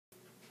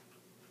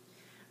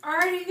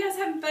Alright, you guys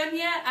having fun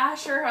yet? I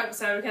sure hope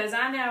so, because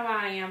I know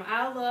I am.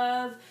 I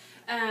love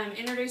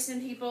introducing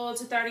people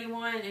to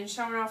 31 and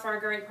showing off our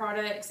great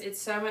products.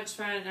 It's so much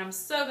fun, and I'm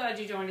so glad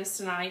you joined us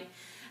tonight.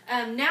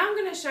 Now I'm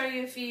going to show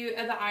you a few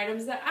of the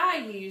items that I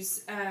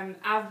use.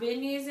 I've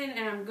been using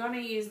and I'm going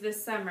to use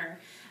this summer.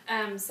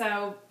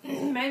 So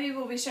maybe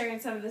we'll be sharing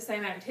some of the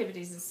same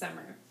activities this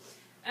summer.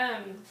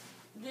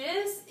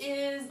 This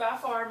is by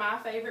far my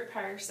favorite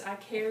purse. I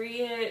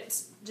carry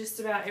it just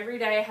about every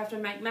day. I have to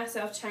make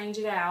myself change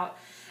it out.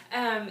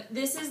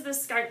 This is the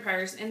skirt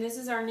purse, and this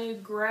is our new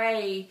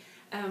gray.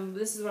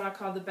 This is what I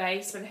call the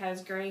base, but it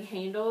has gray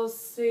handles.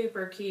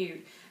 Super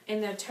cute.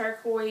 And the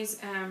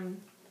turquoise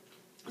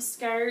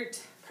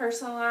skirt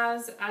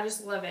personalized. I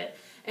just love it.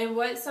 And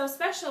what's so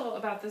special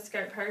about the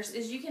skirt purse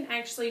is you can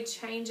actually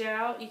change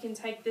out. You can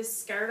take this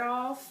skirt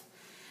off,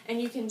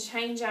 and you can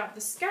change out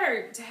the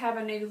skirt to have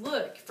a new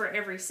look for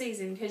every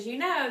season. Because you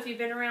know, if you've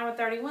been around with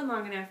 31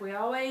 long enough, we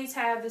always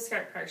have the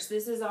skirt purse.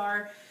 This is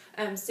our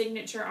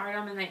signature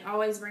item, and they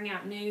always bring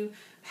out new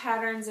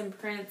patterns and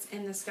prints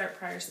in the skirt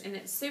purse. And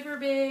it's super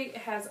big. It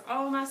has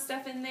all my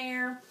stuff in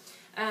there.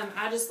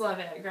 I just love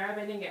it. Grab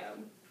it and go.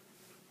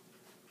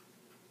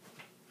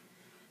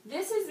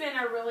 This has been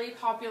a really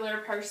popular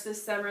purse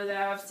this summer, though.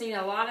 I've seen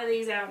a lot of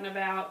these out and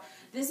about.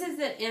 This is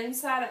the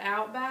inside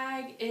out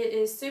bag. It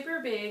is super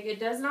big. It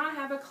does not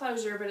have a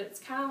closure, but it's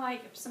kind of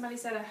like, somebody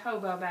said, a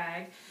hobo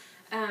bag.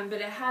 But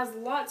it has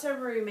lots of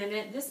room in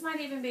it. This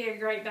might even be a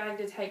great bag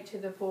to take to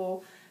the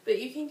pool.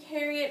 But you can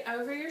carry it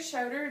over your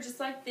shoulder just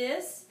like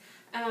this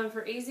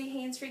for easy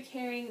hands-free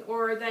carrying.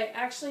 Or they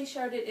actually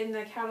showed it in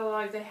the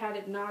catalog. They had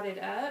it knotted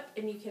up,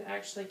 and you can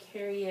actually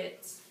carry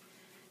it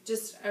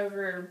just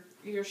over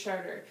your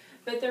shoulder.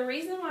 But the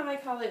reason why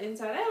they call it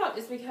inside out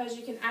is because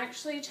you can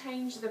actually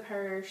change the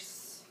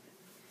purse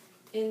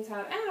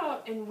inside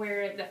out and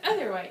wear it the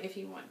other way if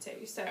you want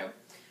to. So,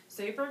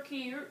 super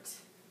cute.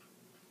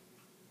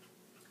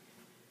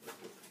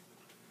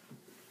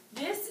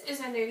 This is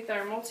a new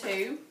thermal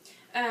too.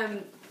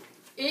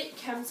 It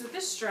comes with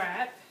a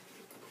strap,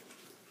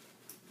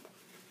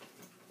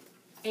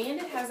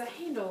 and it has a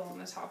handle on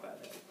the top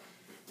of it.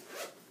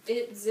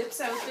 It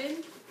zips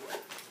open,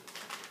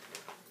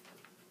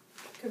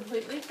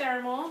 completely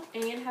thermal,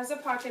 and has a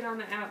pocket on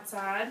the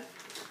outside.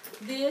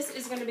 This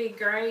is going to be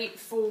great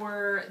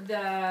for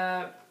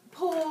the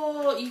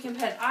pool. You can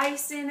put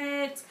ice in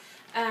it.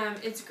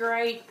 It's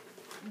great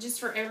just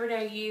for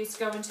everyday use.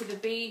 Going to the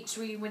beach.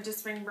 We went to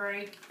spring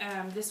break.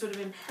 This would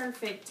have been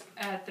perfect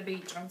at the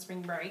beach on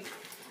spring break.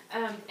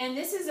 And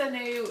this is a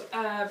new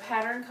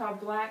pattern called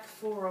Black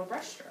Floral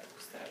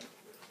Brushstrokes. So,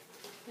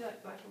 you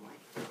like black and white?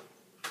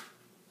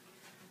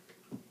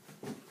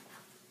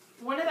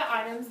 One of the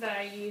items that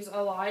I use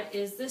a lot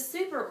is the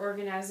Super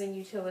Organizing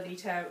Utility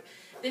Tote.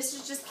 This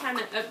is just kind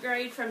of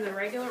upgrade from the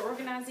regular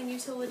Organizing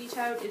Utility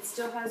Tote. It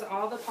still has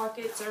all the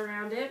pockets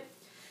around it.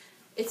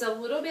 It's a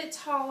little bit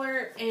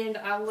taller, and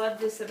I love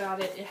this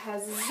about it. It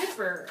has a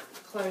zipper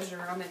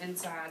closure on the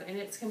inside, and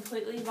it's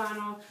completely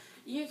vinyl.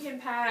 You can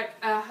pack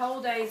a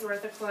whole day's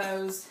worth of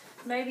clothes,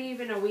 maybe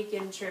even a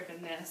weekend trip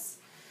in this.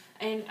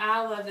 And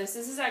I love this.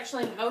 This is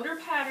actually an older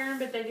pattern,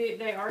 but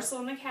they are still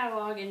in the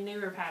catalog in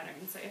newer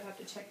patterns, so you'll have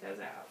to check those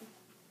out.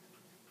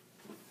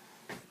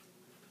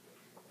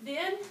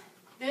 Then,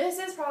 this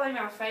is probably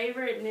my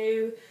favorite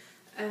new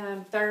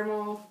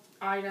thermal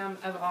item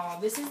of all.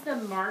 This is the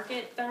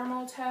Market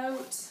Thermal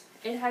Tote.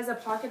 It has a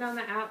pocket on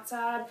the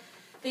outside.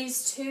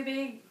 These two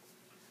big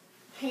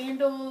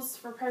handles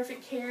for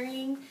perfect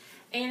carrying.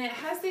 And it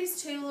has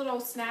these two little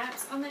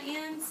snaps on the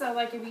end, so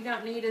like if you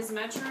don't need as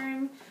much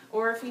room,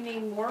 or if you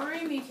need more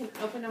room, you can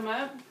open them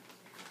up,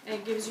 and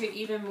it gives you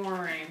even more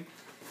room.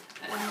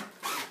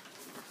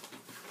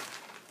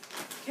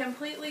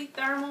 Completely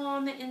thermal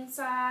on the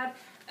inside.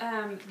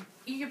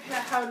 You can put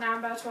a whole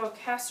 9x12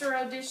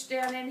 casserole dish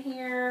down in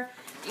here.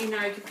 You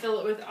know, you can fill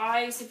it with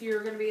ice if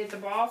you're going to be at the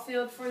ball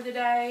field for the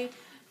day.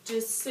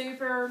 Just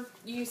super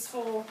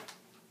useful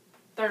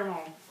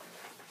thermal.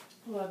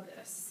 Love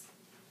this.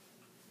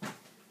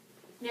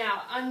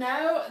 Now, I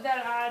know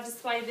that I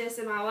displayed this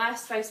in my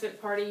last Facebook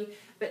party,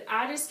 but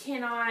I just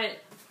cannot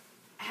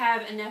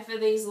have enough of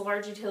these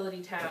large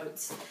utility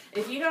totes.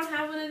 If you don't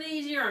have one of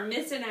these, you are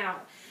missing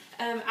out.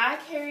 I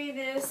carry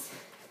this.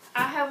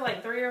 I have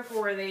like 3 or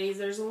 4 of these.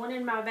 There's one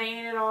in my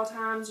van at all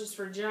times just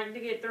for junk to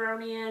get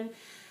thrown in.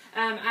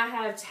 I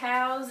have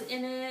towels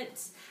in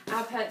it.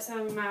 I put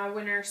some of my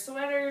winter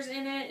sweaters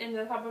in it in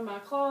the top of my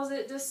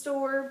closet to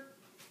store.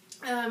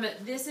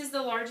 This is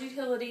the large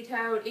utility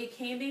tote. It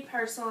can be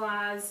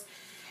personalized,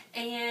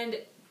 and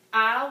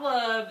I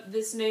love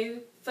this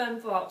new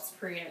Fun Flops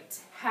print.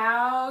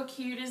 How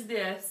cute is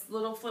this?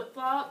 Little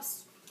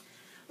flip-flops.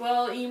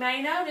 Well, you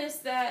may notice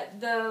that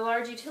the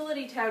large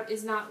utility tote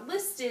is not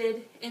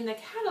listed in the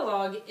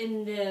catalog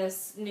in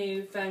this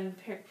new fun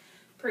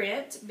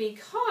print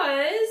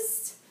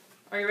because,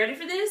 are you ready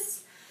for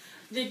this?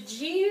 The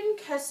June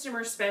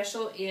customer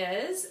special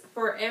is,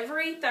 for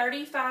every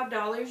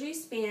 $35 you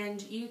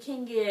spend, you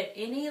can get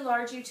any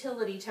large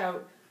utility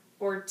tote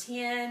for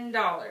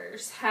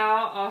 $10.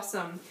 How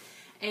awesome.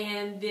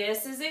 And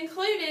this is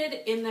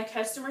included in the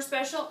customer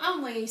special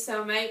only,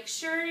 so make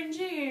sure in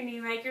June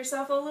you make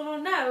yourself a little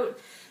note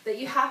that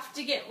you have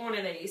to get one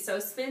of these. So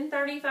spend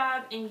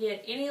 $35 and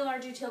get any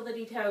large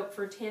utility tote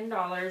for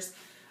 $10,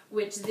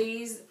 which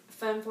these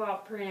Fun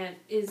Flop print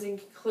is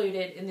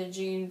included in the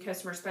June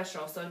customer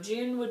special. So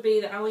June would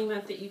be the only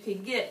month that you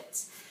could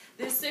get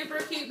this super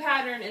cute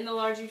pattern in the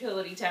large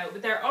utility tote.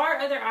 But there are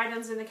other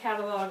items in the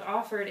catalog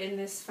offered in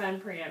this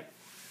fun print.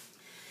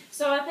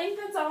 So I think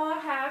that's all I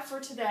have for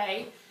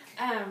today,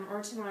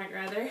 or tonight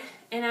rather.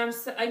 And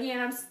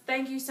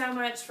thank you so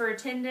much for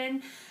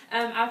attending.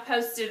 I've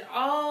posted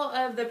all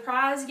of the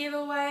prize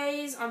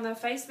giveaways on the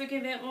Facebook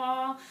event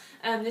wall.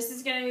 This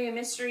is going to be a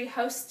mystery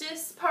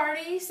hostess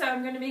party, so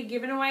I'm going to be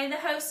giving away the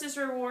hostess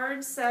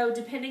rewards. So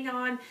depending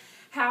on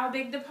how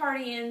big the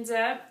party ends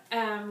up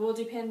will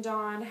depend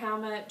on how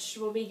much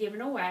will be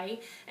given away.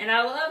 And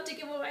I love to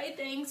give away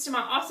things to my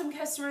awesome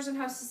customers and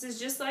hostesses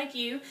just like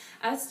you.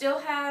 I still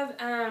have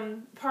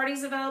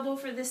parties available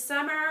for this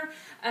summer.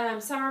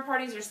 Summer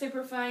parties are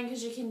super fun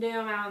because you can do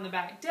them out on the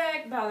back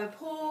deck, by the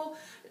pool,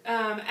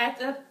 at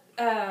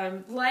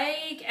the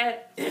lake,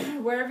 at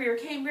wherever your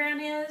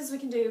campground is. We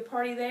can do a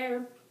party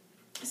there.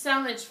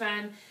 So much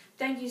fun.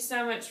 Thank you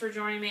so much for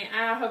joining me.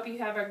 I hope you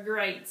have a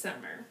great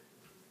summer.